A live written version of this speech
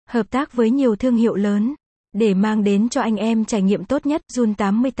Hợp tác với nhiều thương hiệu lớn. Để mang đến cho anh em trải nghiệm tốt nhất, nhan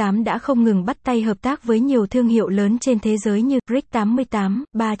 88 đã không ngừng bắt tay hợp tác với nhiều thương hiệu lớn trên thế giới như Rick 88,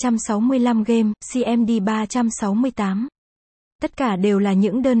 365 Game, CMD 368. Tất cả đều là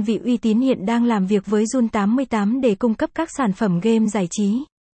những đơn vị uy tín hiện đang làm việc với nhan 88 để cung cấp các sản phẩm game giải trí.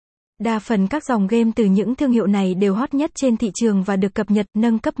 Đa phần các dòng game từ những thương hiệu này đều hot nhất trên thị trường và được cập nhật,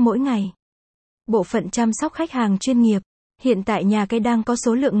 nâng cấp mỗi ngày. Bộ phận chăm sóc khách hàng chuyên nghiệp. Hiện tại nhà cái đang có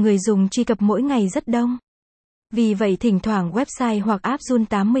số lượng người dùng truy cập mỗi ngày rất đông. Vì vậy thỉnh thoảng website hoặc app nhan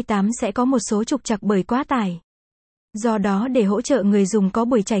 88 sẽ có một số trục trặc bởi quá tải. Do đó để hỗ trợ người dùng có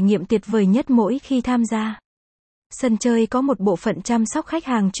buổi trải nghiệm tuyệt vời nhất mỗi khi tham gia, sân chơi có một bộ phận chăm sóc khách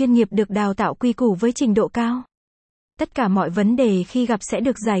hàng chuyên nghiệp được đào tạo quy củ với trình độ cao. Tất cả mọi vấn đề khi gặp sẽ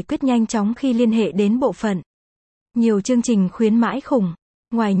được giải quyết nhanh chóng khi liên hệ đến bộ phận. Nhiều chương trình khuyến mãi khủng.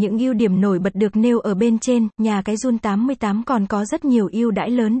 Ngoài những ưu điểm nổi bật được nêu ở bên trên, nhà cái nhan 88 còn có rất nhiều ưu đãi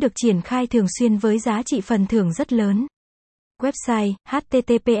lớn được triển khai thường xuyên với giá trị phần thưởng rất lớn. Website: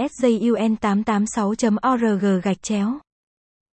 https://nhan886.org/.